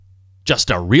Just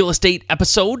Start Real Estate,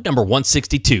 episode number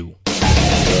 162.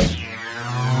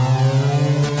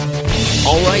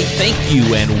 All right, thank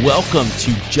you, and welcome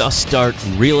to Just Start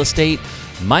Real Estate.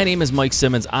 My name is Mike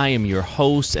Simmons. I am your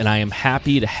host, and I am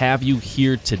happy to have you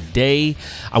here today.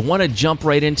 I want to jump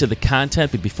right into the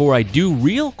content, but before I do,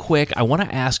 real quick, I want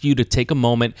to ask you to take a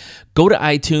moment, go to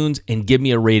iTunes, and give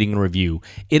me a rating and review.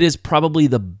 It is probably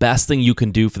the best thing you can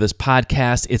do for this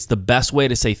podcast. It's the best way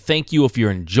to say thank you if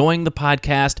you're enjoying the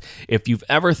podcast. If you've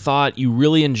ever thought you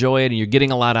really enjoy it and you're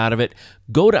getting a lot out of it,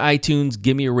 go to iTunes,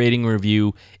 give me a rating and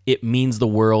review. It means the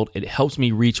world. It helps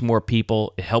me reach more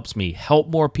people. It helps me help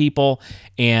more people.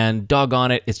 And doggone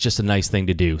it, it's just a nice thing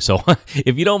to do. So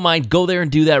if you don't mind, go there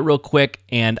and do that real quick,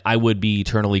 and I would be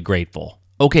eternally grateful.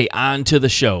 Okay, on to the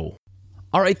show.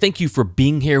 All right, thank you for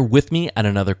being here with me on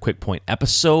another Quick Point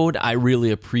episode. I really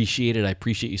appreciate it. I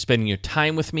appreciate you spending your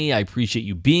time with me. I appreciate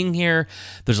you being here.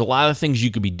 There's a lot of things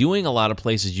you could be doing, a lot of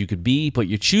places you could be, but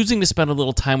you're choosing to spend a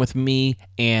little time with me,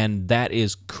 and that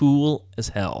is cool as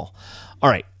hell. All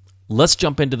right, let's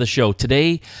jump into the show.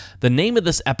 Today, the name of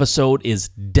this episode is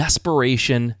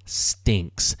Desperation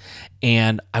Stinks,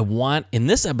 and in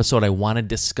this episode, I want to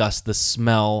discuss the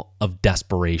smell of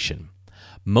desperation.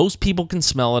 Most people can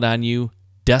smell it on you.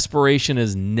 Desperation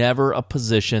is never a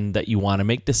position that you want to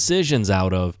make decisions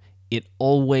out of. It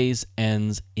always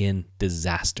ends in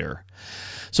disaster.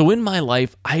 So in my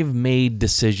life, I've made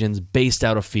decisions based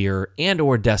out of fear and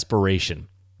or desperation.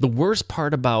 The worst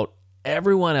part about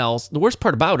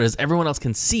it is everyone else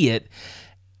can see it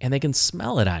and they can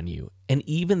smell it on you. And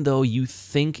even though you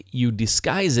think you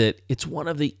disguise it, it's one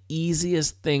of the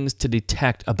easiest things to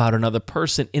detect about another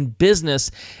person in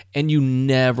business, and you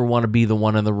never want to be the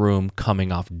one in the room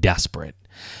coming off desperate.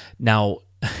 Now,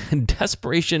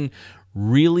 desperation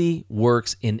really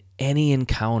works in any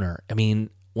encounter. I mean,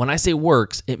 when I say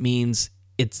works, it means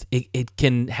it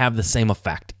can have the same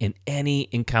effect in any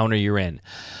encounter you're in.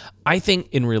 I think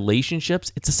in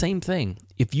relationships, it's the same thing.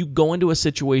 If you go into a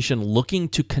situation looking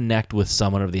to connect with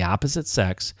someone of the opposite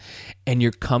sex and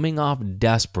you're coming off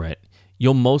desperate,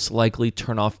 you'll most likely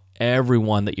turn off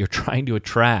everyone that you're trying to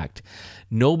attract.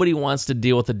 Nobody wants to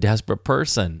deal with a desperate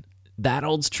person. That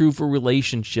holds true for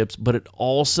relationships, but it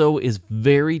also is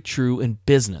very true in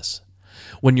business.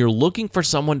 When you're looking for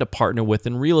someone to partner with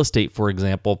in real estate, for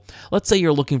example, let's say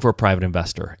you're looking for a private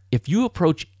investor. If you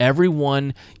approach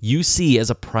everyone you see as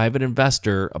a private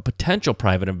investor, a potential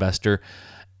private investor,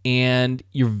 and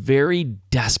you're very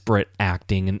desperate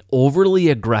acting and overly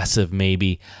aggressive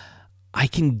maybe, I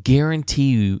can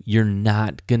guarantee you're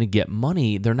not going to get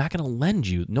money. They're not going to lend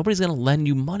you. Nobody's going to lend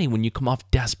you money when you come off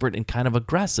desperate and kind of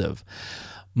aggressive.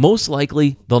 Most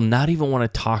likely, they'll not even want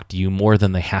to talk to you more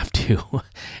than they have to.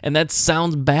 And that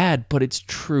sounds bad, but it's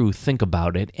true. Think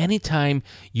about it. Anytime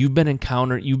you've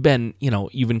encountered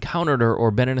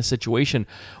or been in a situation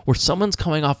where someone's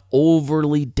coming off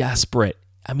overly desperate,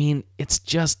 I mean, it's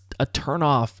just a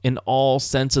turnoff in all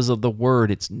senses of the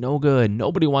word. It's no good.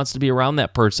 Nobody wants to be around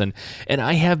that person. And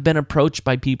I have been approached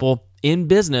by people in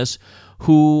business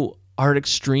who are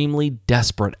extremely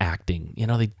desperate acting.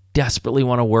 They desperately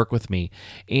want to work with me.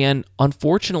 And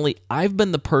unfortunately, I've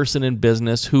been the person in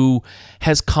business who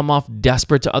has come off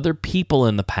desperate to other people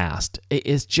in the past.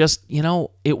 It's just,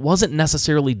 it wasn't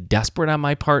necessarily desperate on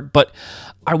my part, but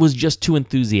I was just too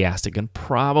enthusiastic and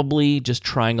probably just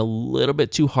trying a little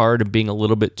bit too hard and being a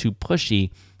little bit too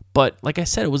pushy. But like I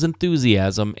said, it was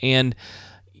enthusiasm, and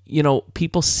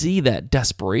people see that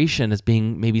desperation as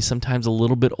being maybe sometimes a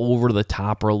little bit over the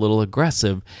top or a little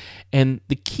aggressive. And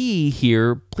the key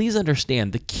here, please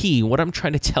understand, what I'm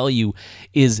trying to tell you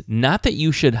is not that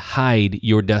you should hide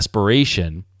your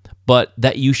desperation, but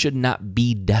that you should not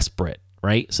be desperate,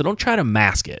 right? So don't try to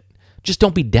mask it. Just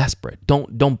don't be desperate.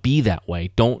 Don't be that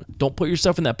way. Don't put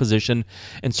yourself in that position,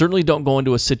 and certainly don't go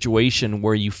into a situation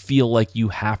where you feel like you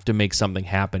have to make something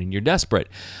happen and you're desperate.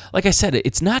 Like I said,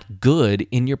 it's not good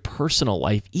in your personal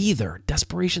life either.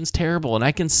 Desperation's terrible, and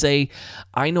I can say,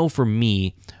 I know for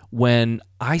me, when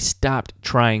I stopped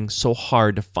trying so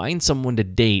hard to find someone to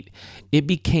date, it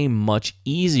became much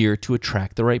easier to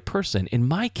attract the right person. In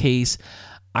my case,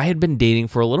 I had been dating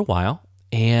for a little while,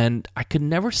 and I could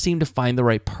never seem to find the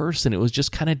right person. It was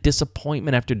just kind of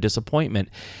disappointment after disappointment.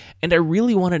 And I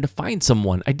really wanted to find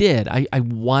someone. I did. I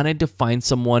wanted to find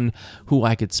someone who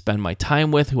I could spend my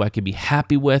time with, who I could be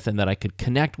happy with, and that I could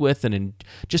connect with and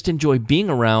just enjoy being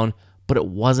around, but it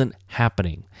wasn't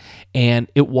happening.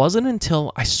 And it wasn't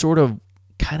until I sort of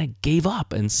kind of gave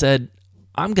up and said,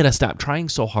 I'm going to stop trying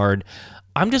so hard.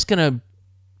 I'm just going to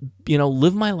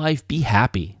live my life, be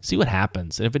happy, see what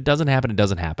happens. And if it doesn't happen, it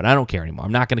doesn't happen. I don't care anymore.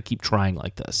 I'm not going to keep trying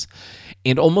like this.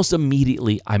 And almost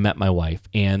immediately I met my wife,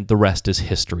 and the rest is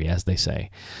history, as they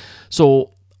say.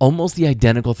 So almost the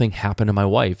identical thing happened to my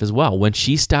wife as well. When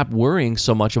she stopped worrying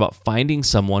so much about finding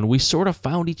someone, we sort of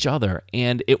found each other,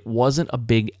 and it wasn't a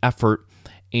big effort,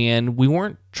 and we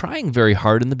weren't trying very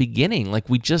hard in the beginning. Like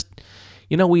we just,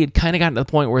 we had kind of gotten to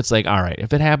the point where it's like, all right,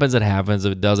 if it happens, it happens.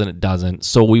 If it doesn't, it doesn't.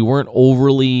 So we weren't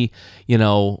overly,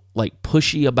 like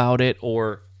pushy about it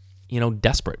or,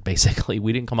 desperate, basically.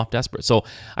 We didn't come off desperate. So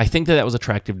I think that was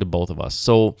attractive to both of us.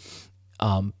 So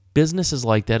business is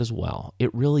like that as well.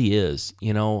 It really is.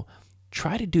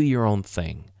 Try to do your own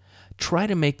thing. Try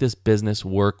to make this business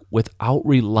work without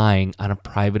relying on a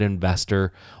private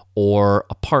investor or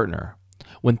a partner.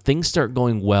 When things start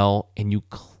going well and you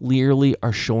clearly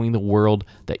are showing the world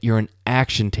that you're an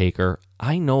action taker,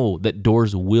 I know that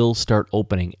doors will start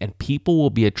opening and people will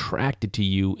be attracted to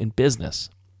you in business.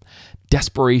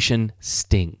 Desperation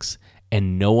stinks,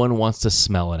 and no one wants to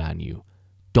smell it on you.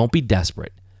 Don't be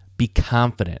desperate. Be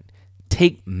confident.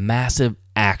 Take massive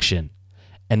action,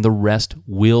 and the rest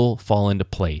will fall into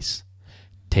place.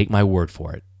 Take my word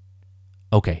for it.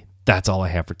 Okay, that's all I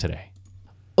have for today.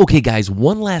 Okay, guys,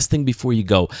 one last thing before you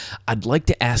go. I'd like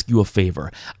to ask you a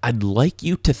favor. I'd like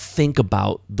you to think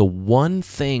about the one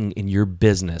thing in your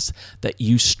business that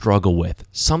you struggle with,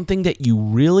 something that you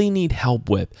really need help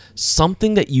with,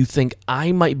 something that you think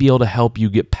I might be able to help you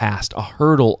get past, a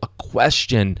hurdle, a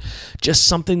question, just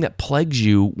something that plagues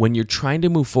you when you're trying to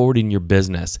move forward in your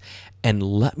business. And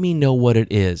let me know what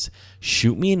it is.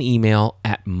 Shoot me an email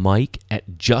at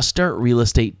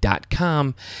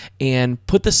mike@juststartrealestate.com and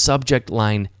put the subject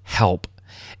line help.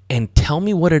 And tell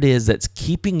me what it is that's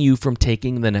keeping you from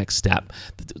taking the next step,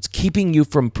 that's keeping you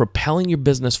from propelling your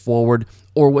business forward,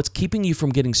 or what's keeping you from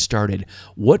getting started.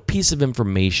 What piece of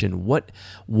information, what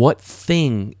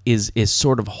thing is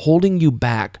sort of holding you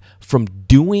back from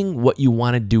doing what you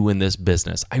want to do in this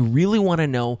business? I really want to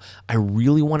know. I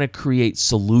really want to create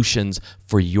solutions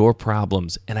for your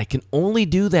problems. And I can only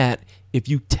do that if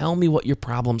you tell me what your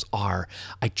problems are.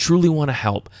 I truly want to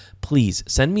help. Please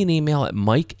send me an email at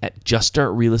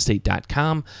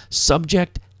mike@juststartrealestate.com,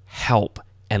 subject help,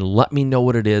 and let me know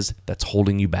what it is that's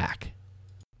holding you back.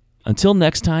 Until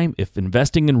next time, if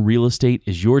investing in real estate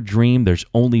is your dream, there's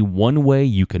only one way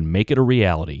you can make it a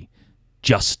reality.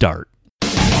 Just start.